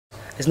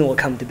there's no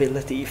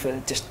accountability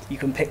for just, you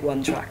can pick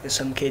one track that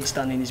some kid's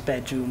done in his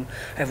bedroom,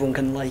 everyone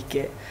can like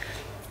it.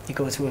 You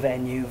go to a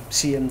venue,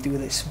 see him do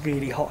this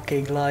really hot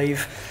gig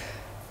live,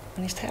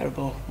 and it's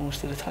terrible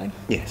most of the time.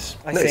 Yes.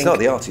 I No, think, it's not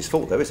the artist's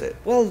fault though, is it?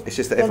 Well, it's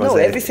just that no,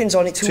 there. everything's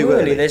on it too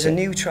early. There's yeah. a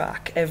new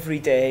track every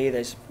day.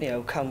 There's, you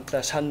know,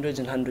 countless, hundreds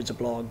and hundreds of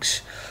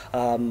blogs,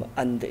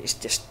 and it's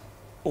just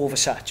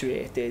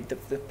oversaturated.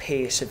 The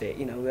pace of it,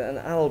 you know, an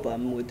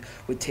album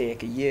would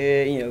take a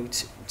year, you know,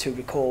 to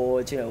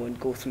record, you know, and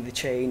go through the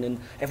chain, and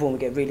everyone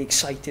would get really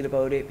excited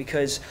about it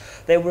because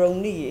there were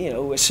only, you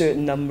know, a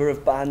certain number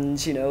of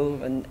bands, you know,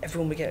 and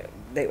everyone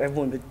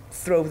would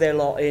throw their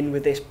lot in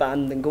with this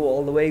band and go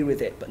all the way with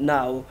it. But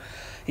now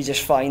you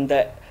just find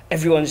that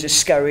everyone's just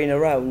scurrying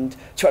around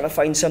trying to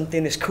find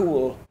something that's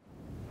cool.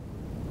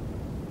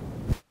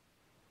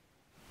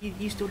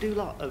 You still do a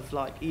lot of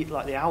like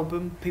the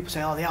album. People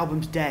say, oh, the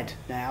album's dead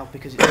now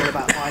because it's all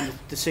about finding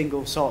the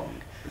single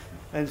song,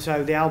 and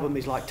so the album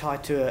is like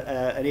tied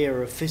to an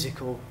era of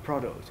physical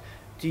product.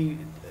 Do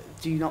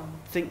you not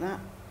think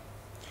that?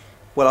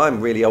 Well,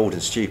 I'm really old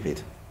and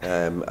stupid,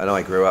 and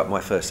I grew up.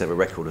 My first ever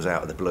record was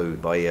Out of the Blue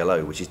by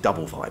ELO, which is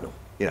double vinyl.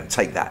 You know,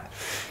 take that.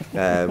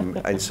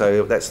 And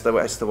so that's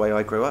the way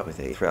I grew up with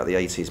it. Throughout the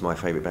 80s, my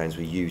favourite bands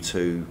were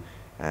U2.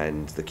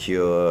 And The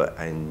Cure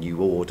and New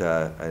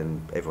Order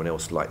and everyone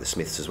else like the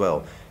Smiths as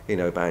well. You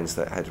know, bands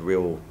that had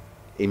real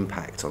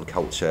impact on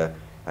culture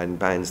and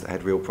bands that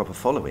had real proper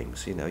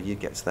followings. You know, you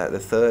get to that. The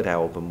third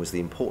album was the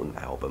important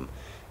album,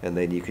 and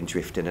then you can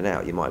drift in and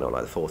out. You might not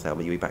like the fourth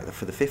album, you'll be back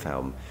for the fifth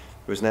album.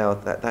 Whereas now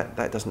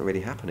that doesn't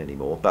really happen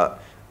anymore.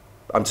 But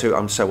I'm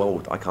so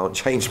old, I can't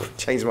change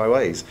my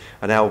ways.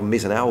 An album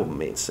is an album.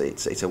 It's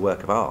a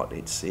work of art.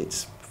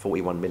 It's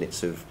 41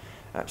 minutes of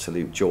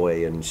absolute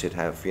joy, and should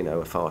have, you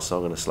know, a fast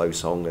song and a slow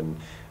song and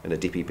a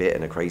dippy bit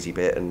and a crazy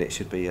bit, and it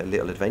should be a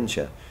little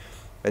adventure.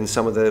 And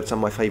some of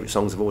my favourite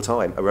songs of all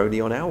time are only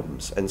on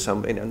albums, and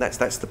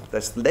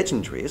that's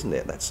legendary, isn't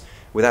it? That's,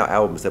 without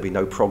albums there'd be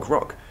no prog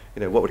rock. You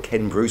know, what would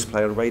Ken Bruce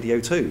play on Radio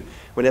 2?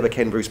 Whenever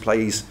Ken Bruce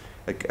plays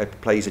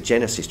a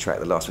Genesis track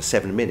that lasts for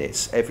 7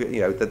 minutes,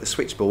 the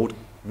switchboard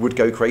would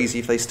go crazy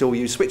if they still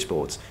use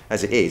switchboards.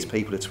 As it is,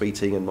 people are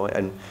tweeting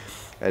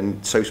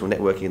and social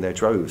networking in their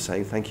droves,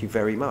 saying thank you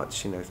very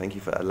much, you know, thank you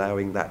for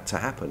allowing that to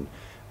happen,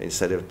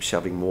 instead of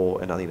shoving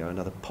more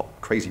another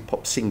crazy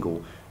pop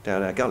single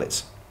down our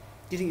gullets.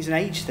 Do you think it's an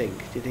age thing?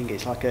 Do you think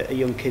it's like a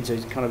young kids are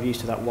kind of used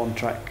to that one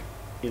track,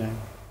 you know?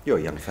 You're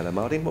a young fella,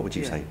 Martin. What would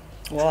you say?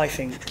 Well, I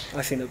think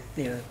that,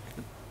 you know,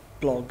 the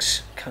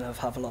blogs kind of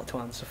have a lot to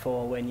answer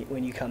for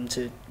when you come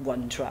to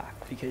one track,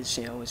 because,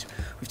 you know, as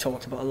we've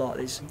talked about a lot,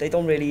 they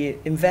don't really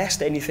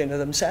invest anything of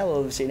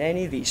themselves in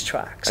any of these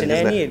tracks, in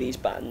any of these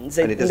bands.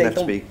 And it doesn't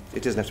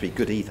have to be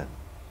good either.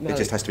 Well, it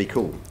just has to be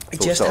cool. It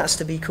just has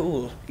to be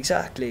cool,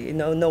 exactly. You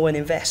know, no one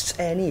invests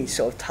any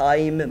sort of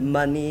time,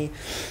 money.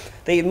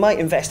 They might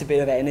invest a bit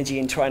of energy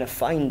in trying to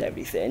find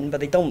everything,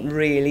 but they don't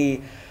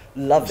really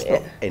love it.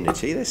 It's not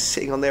energy. They're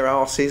sitting on their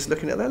arses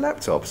looking at their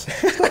laptops.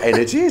 It's not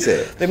energy, is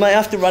it? They might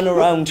have to run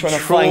around trying to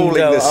find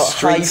a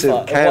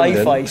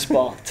Wi-Fi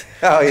spot.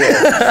 Oh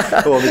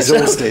yeah. Oh, I'm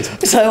exhausted.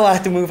 So I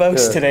had to move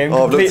house today. I'm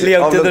completely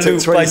out of the loop. I've looked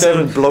at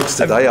 27 blogs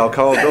today. I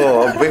can't.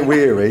 Oh, I'm a bit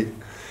weary.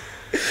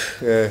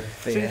 Yeah.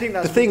 So you think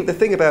that's the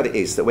thing about it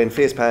is that when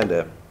Fierce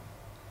Panda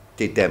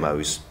did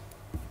demos,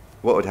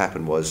 what would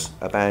happen was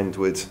a band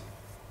would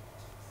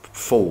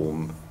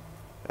form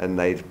and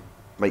they'd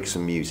make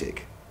some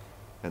music,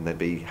 and they'd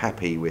be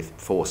happy with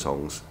 4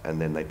 songs, and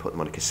then they'd put them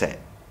on a cassette,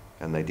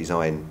 and they'd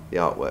design the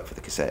artwork for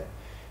the cassette,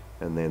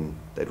 and then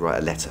they'd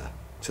write a letter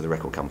to the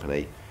record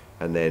company,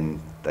 and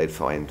then they'd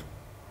find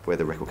where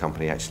the record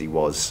company actually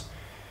was,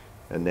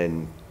 and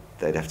then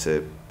they'd have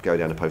to go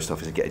down to the post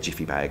office and get a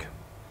jiffy bag,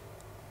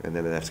 and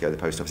then they'd have to go to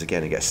the post office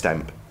again and get a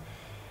stamp.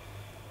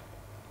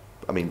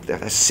 I mean,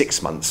 that's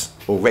 6 months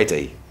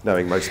already,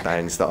 knowing most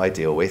bands that I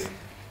deal with.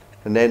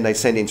 And then they'd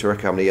send it into a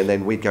company, and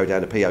then we'd go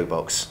down to P.O.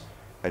 Box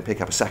and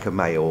pick up a sack of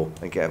mail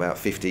and get about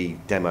 50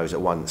 demos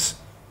at once,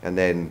 and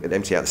then it'd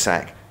empty out the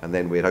sack, and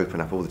then we'd open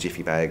up all the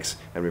jiffy bags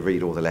and we'd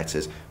read all the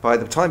letters. By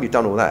the time you've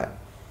done all that,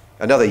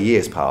 another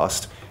year's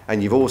passed,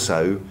 and you're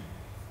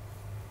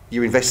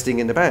investing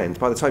in the band.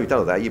 By the time you've done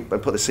all that, you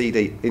put the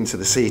CD into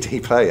the CD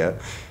player,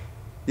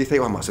 you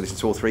think, well, I must have listened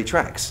to all 3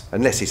 tracks,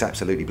 unless it's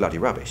absolutely bloody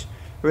rubbish.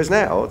 Whereas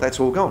now, that's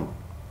all gone.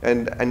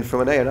 And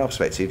from an A&R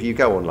perspective, you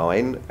go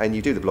online and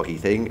you do the bloggy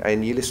thing,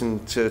 and you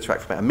listen to a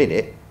track for about a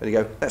minute, and you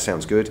go, that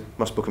sounds good,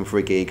 must book them for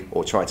a gig,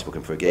 or try to book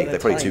them for a gig. They're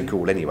probably too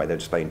cool anyway, they're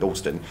just playing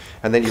Dalston.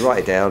 And then you write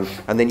it down,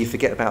 and then you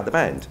forget about the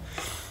band.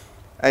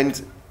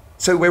 And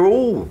so we're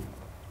all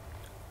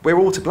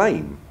to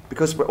blame,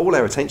 because all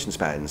our attention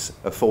spans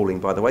are falling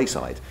by the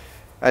wayside.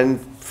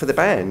 And for the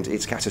band,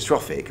 it's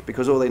catastrophic,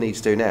 because all they need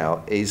to do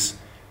now is,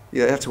 they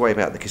have to worry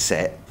about the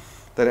cassette,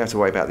 they don't have to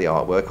worry about the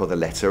artwork or the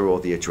letter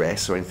or the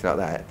address or anything like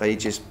that. They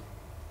just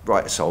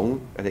write a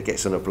song and it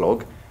gets on a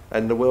blog,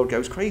 and the world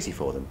goes crazy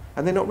for them,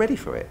 and they're not ready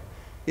for it.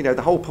 You know,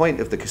 the whole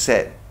point of the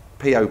cassette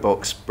PO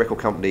box, record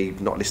company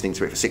not listening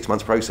to it for 6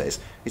 months process.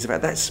 It's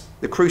about, that's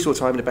the crucial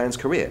time in a band's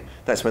career.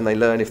 That's when they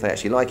learn if they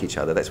actually like each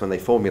other. That's when they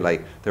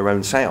formulate their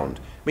own sound.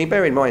 I mean,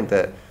 bear in mind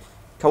that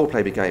Coldplay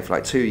had been going for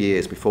like 2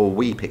 years before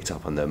we picked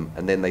up on them,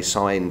 and then they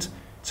signed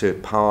to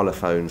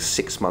Parlophone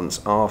 6 months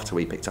after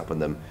we picked up on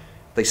them.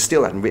 They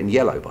still hadn't written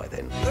Yellow by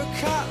then.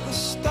 Look at the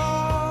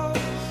stars.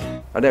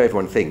 I know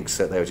everyone thinks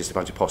that they were just a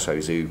bunch of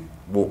poshos who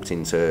walked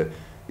into,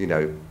 you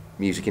know,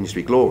 music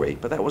industry glory,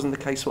 but that wasn't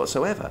the case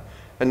whatsoever.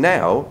 And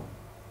now,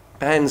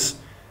 bands,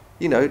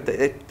 you know,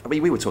 I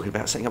mean, we were talking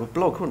about setting up a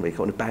blog, weren't we,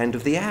 called a Band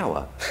of the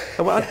Hour.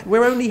 And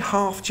we're only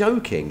half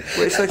joking.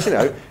 Where it's like, you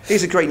know,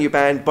 here's a great new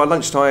band, by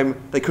lunchtime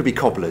they could be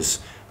cobblers,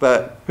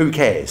 but who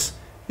cares?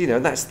 You know,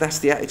 that's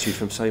the attitude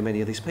from so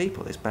many of these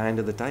people. There's Band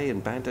of the Day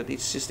and Band of,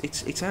 it's just,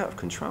 it's out of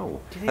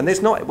control. And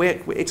there's not,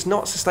 it's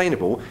not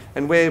sustainable,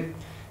 and we're,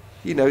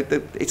 you know,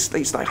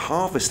 it's like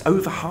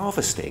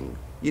over-harvesting.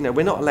 You know,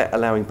 we're not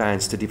allowing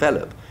bands to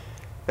develop.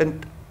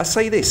 And I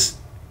say this,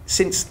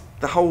 since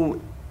the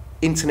whole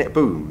internet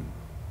boom,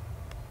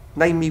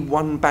 name me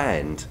one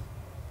band,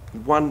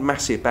 one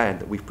massive band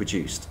that we've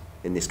produced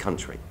in this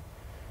country.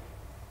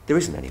 There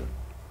isn't anyone.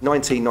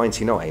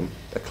 1999,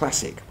 a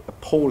classic,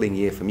 appalling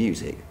year for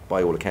music,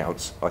 by all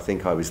accounts. I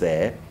think I was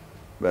there,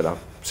 but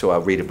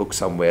I'll read a book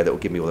somewhere that will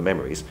give me all the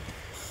memories.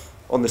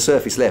 On the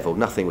surface level,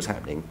 nothing was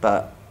happening,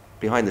 but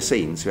behind the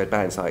scenes, you had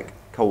bands like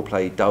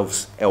Coldplay,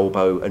 Doves,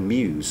 Elbow, and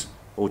Muse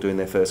all doing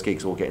their first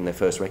gigs, all getting their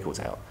first records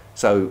out.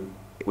 So,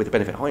 with the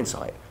benefit of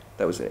hindsight,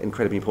 that was an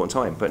incredibly important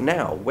time. But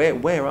now,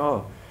 where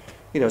are,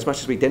 you know, as much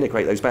as we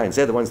denigrate those bands,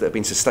 they're the ones that have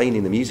been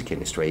sustaining the music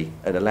industry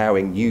and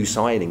allowing new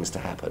signings to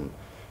happen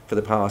for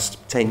the past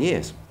 10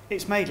 years.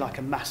 It's made like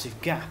a massive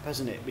gap,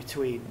 hasn't it,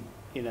 between,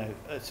 you know,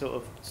 sort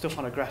of stuff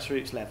on a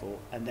grassroots level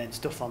and then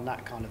stuff on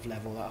that kind of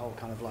level, that whole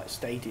kind of like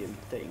stadium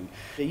thing.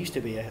 There used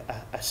to be a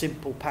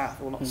simple path,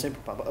 well not a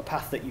simple path, but a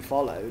path that you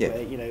followed,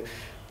 where, you know,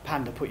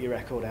 Panda put your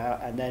record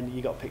out and then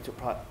you got picked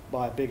up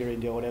by a bigger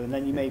indie order and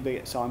then you maybe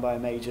get signed by a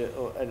major,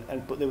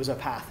 but there was a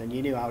path and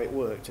you knew how it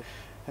worked.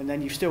 And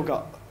then you've still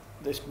got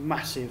this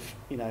massive,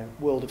 you know,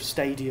 world of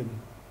stadium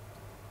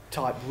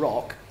type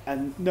rock,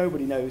 and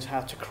nobody knows how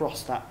to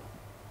cross that,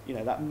 you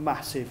know, that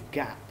massive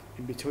gap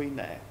in between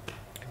there.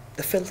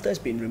 The filter's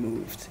been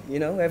removed, you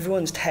know,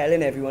 everyone's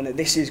telling everyone that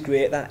this is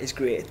great, that is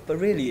great, but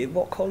really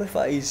what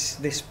qualifies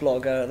this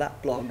blogger or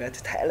that blogger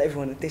to tell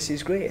everyone that this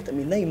is great? I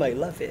mean, they might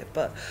love it,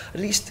 but at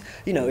least,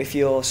 you know, if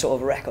you're sort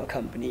of a record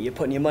company, you're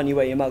putting your money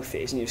where your mouth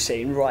is and you're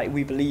saying, right,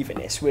 we believe in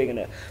this, we're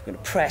gonna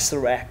press the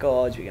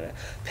records, we're gonna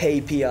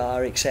pay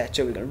PR,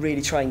 etc., we're gonna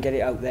really try and get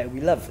it out there,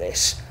 we love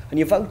this, and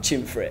you're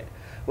vouching for it.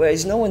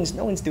 Whereas no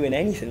one's doing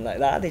anything like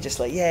that. They're just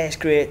like, yeah, it's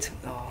great.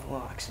 Oh,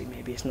 well, actually,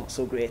 maybe it's not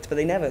so great. But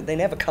they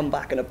never come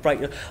back in a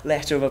bright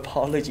letter of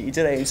apology,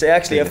 do they? And say,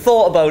 actually, I've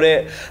thought about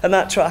it, and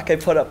that track I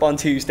put up on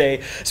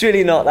Tuesday, it's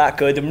really not that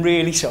good. I'm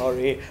really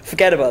sorry.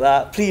 Forget about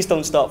that. Please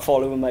don't stop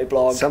following my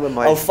blog.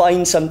 I'll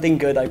find something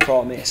good, I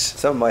promise.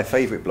 Some of my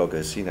favourite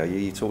bloggers, you know,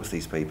 you talk to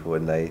these people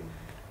and they,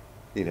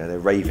 you know, they're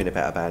raving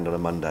about a band on a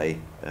Monday,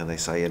 and they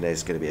say, and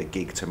there's going to be a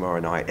gig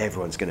tomorrow night.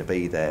 Everyone's going to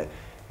be there.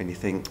 And you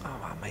think, oh,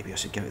 well, maybe I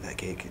should go to that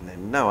gig. And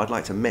then, no, I'd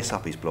like to mess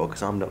up his blog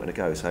because I'm not going to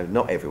go. So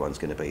not everyone's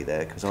going to be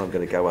there because I'm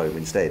going to go home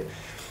instead.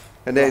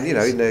 And then, you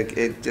know,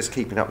 just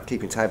keeping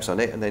tabs on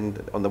it. And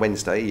then on the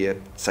Wednesday,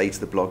 you say to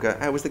the blogger,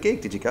 how was the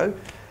gig? Did you go?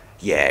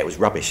 Yeah, it was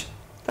rubbish.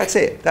 That's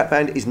it. That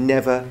band is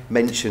never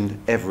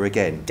mentioned ever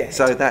again. Dead.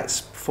 So that's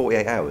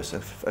 48 hours,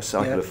 a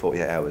cycle of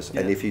 48 hours.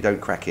 And if you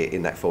don't crack it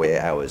in that 48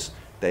 hours,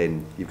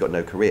 then you've got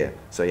no career.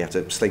 So you have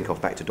to slink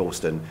off back to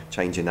Dalston,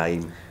 change your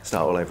name,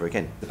 start all over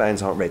again. The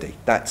bands aren't ready.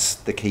 That's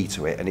the key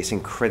to it, and it's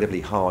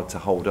incredibly hard to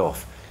hold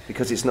off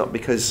because it's not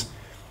because,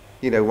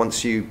 you know,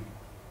 once you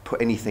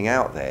put anything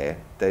out there,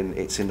 then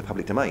it's in the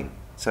public domain.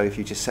 So if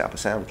you just set up a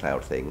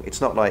SoundCloud thing,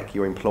 it's not like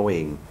you're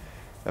employing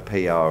a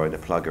PR and a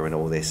plugger and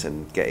all this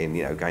and getting,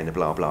 you know, going to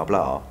blah, blah,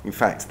 blah. In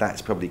fact,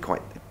 that's probably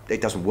quite, it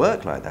doesn't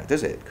work like that,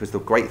 does it? Because the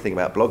great thing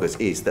about bloggers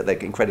is that they're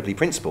incredibly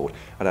principled.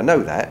 And I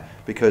know that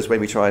because when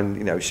we try and,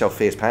 you know, shove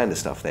Fierce Panda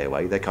stuff their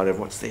way, they're kind of,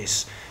 what's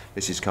this?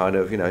 This is kind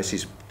of, you know, this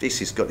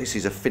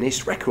is a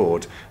finished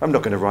record. I'm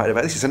not going to write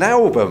about this. It's an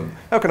album.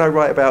 How can I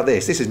write about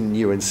this? This is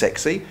new and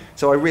sexy.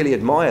 So I really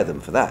admire them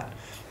for that,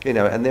 you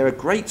know, and they're a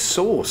great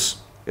source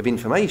of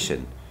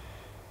information.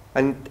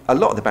 And a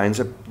lot of the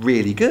bands are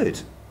really good,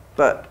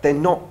 but they're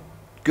not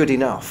good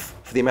enough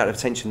for the amount of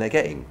attention they're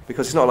getting,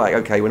 because it's not like,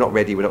 okay, we're not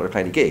ready, we're not going to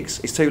play any gigs.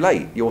 It's too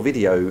late. Your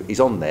video is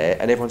on there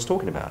and everyone's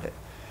talking about it.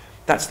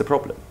 That's the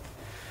problem.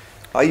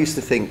 I used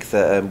to think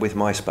that with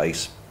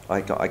MySpace,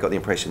 I got the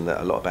impression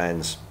that a lot of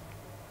bands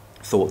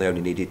thought they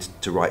only needed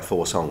to write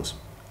 4 songs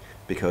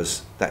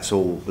because that's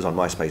all was on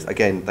MySpace.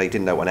 Again, they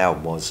didn't know what an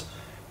album was.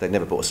 They'd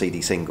never bought a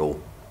CD single.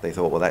 They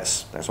thought, well,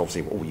 that's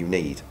obviously all you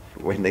need.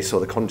 When they saw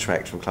the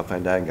contract from Club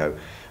Fandango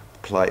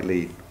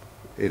politely,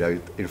 you know,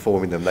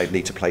 informing them they'd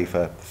need to play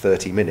for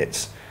 30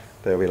 minutes,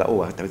 they'll be like,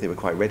 oh, I don't think we're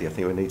quite ready. I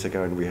think we need to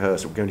go and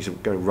rehearse. We're going to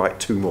go and write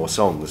 2 more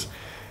songs.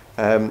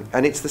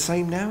 And it's the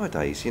same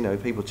nowadays. You know,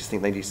 people just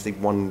think they need to do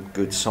one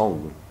good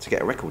song to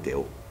get a record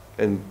deal.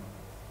 And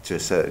to a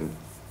certain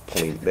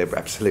point, they're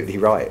absolutely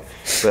right.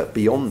 But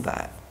beyond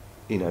that,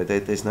 you know,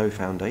 there's no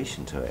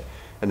foundation to it,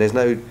 and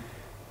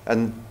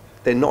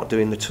they're not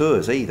doing the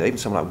tours either. Even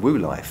someone like Woo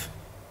Life,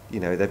 you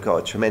know, they've got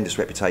a tremendous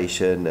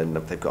reputation, and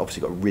they've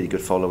obviously got a really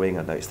good following.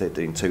 I noticed they're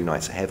doing 2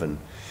 nights at Heaven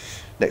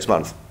next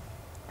month,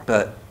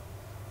 but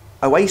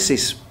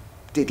Oasis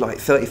did like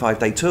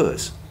 35-day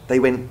tours. They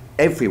went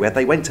everywhere.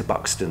 They went to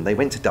Buxton, they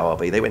went to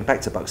Derby, they went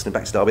back to Buxton,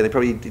 back to Derby.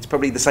 It's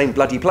probably the same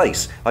bloody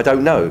place. I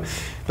don't know,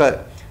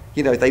 but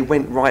you know, they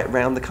went right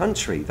around the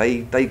country.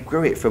 They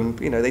grew it from,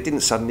 you know, they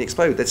didn't suddenly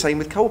explode. The same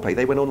with Coldplay.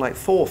 They went on like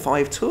 4 or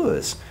 5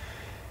 tours.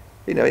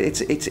 You know,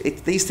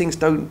 these things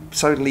don't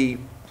suddenly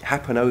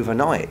happen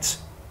overnight.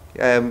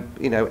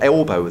 You know,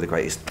 Elbow were the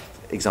greatest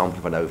example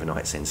of an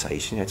overnight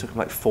sensation. You know, it took them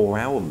like 4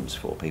 albums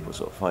before people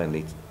sort of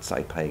finally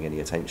started paying any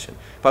attention.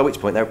 By which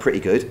point they were pretty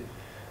good.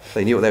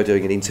 They knew what they were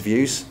doing in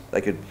interviews.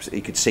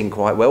 He could sing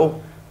quite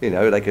well. You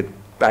know, they could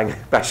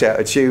bash out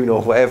a tune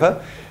or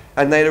whatever,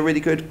 and they had a really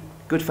good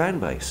fan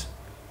base.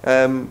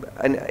 I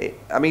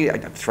mean,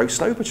 I'd throw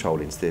Snow Patrol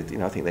into the, you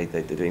know, I think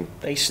they're doing.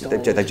 They've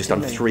just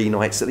done 3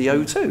 nights at the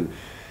O2.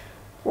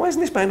 Why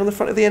isn't this band on the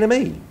front of the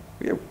NME?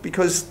 You know,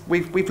 because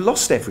we've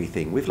lost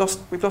everything. We've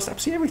lost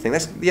absolutely everything.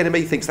 The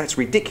NME thinks that's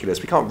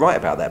ridiculous. We can't write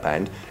about that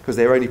band because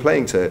they're only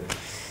playing to,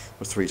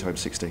 what's 3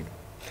 times 16?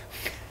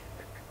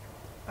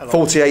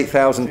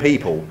 48,000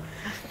 people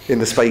in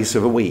the space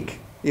of a week.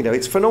 You know,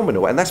 it's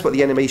phenomenal, and that's what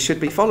the NME should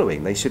be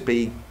following. They should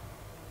be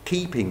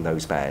keeping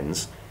those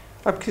bands,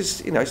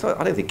 because, you know, it's not,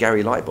 I don't think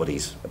Gary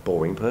Lightbody's a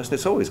boring person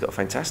at all. He's got a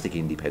fantastic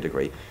indie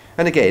pedigree,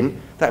 and again,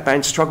 that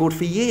band struggled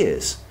for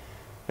years.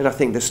 And I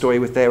think the story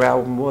with their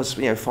album was,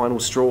 you know,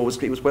 Final Straw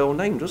it was well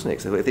named, wasn't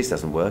it? So if this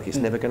doesn't work, it's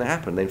never going to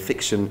happen. Then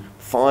Fiction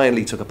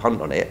finally took a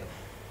punt on it,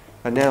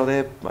 and now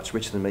they're much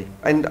richer than me.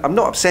 And I'm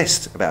not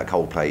obsessed about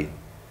Coldplay,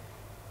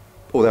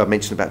 although I've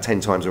mentioned about 10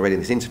 times already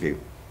in this interview.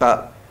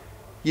 But,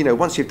 you know,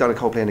 once you've done a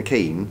Coldplay and a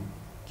Keane,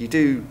 you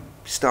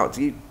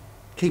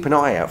keep an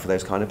eye out for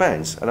those kind of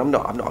bands. And I'm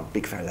not a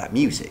big fan of that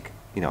music.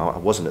 You know, I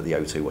wasn't at the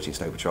O2 watching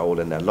Snow Patrol,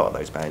 and a lot of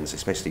those bands,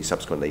 especially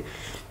subsequently,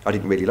 I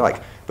didn't really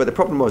like. But the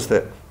problem was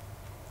that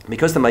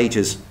because the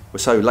majors were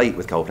so late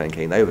with Coldplay and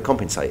Keane, they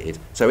overcompensated.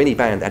 So any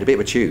band that had a bit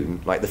of a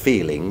tune, like The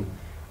Feeling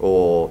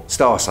or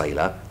Star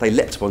Sailor, they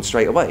leapt upon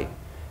straight away.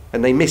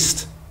 And they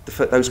missed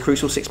those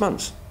crucial 6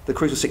 months. The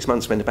crucial 6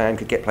 months when the band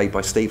could get played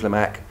by Steve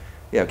Lamacq,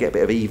 you know, get a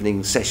bit of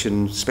evening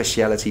session,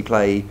 speciality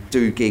play,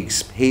 do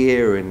gigs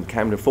here in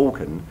Camden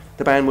Falcon.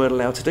 The band weren't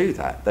allowed to do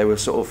that. They were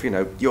sort of, you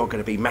know, you're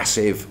going to be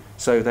massive.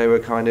 So they were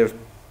kind of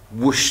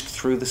whooshed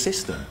through the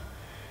system.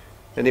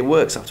 And it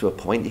works up to a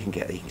point. You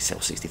can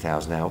sell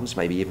 60,000 albums,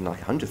 maybe even like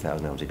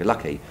 100,000 albums if you're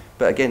lucky.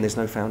 But again, there's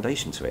no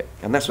foundation to it.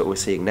 And that's what we're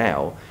seeing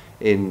now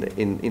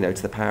in you know,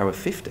 to the power of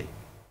 50.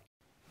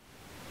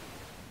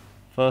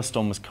 First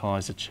on was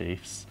Kaiser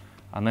Chiefs,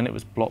 and then it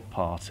was Block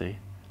Party,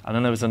 and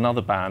then there was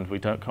another band,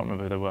 can't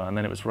remember who they were, and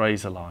then it was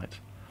Razorlight.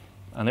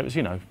 And it was,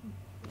 you know,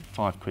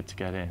 £5 to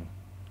get in.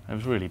 It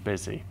was really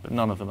busy, but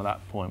none of them at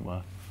that point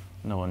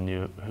no one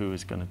knew who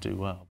was going to do well.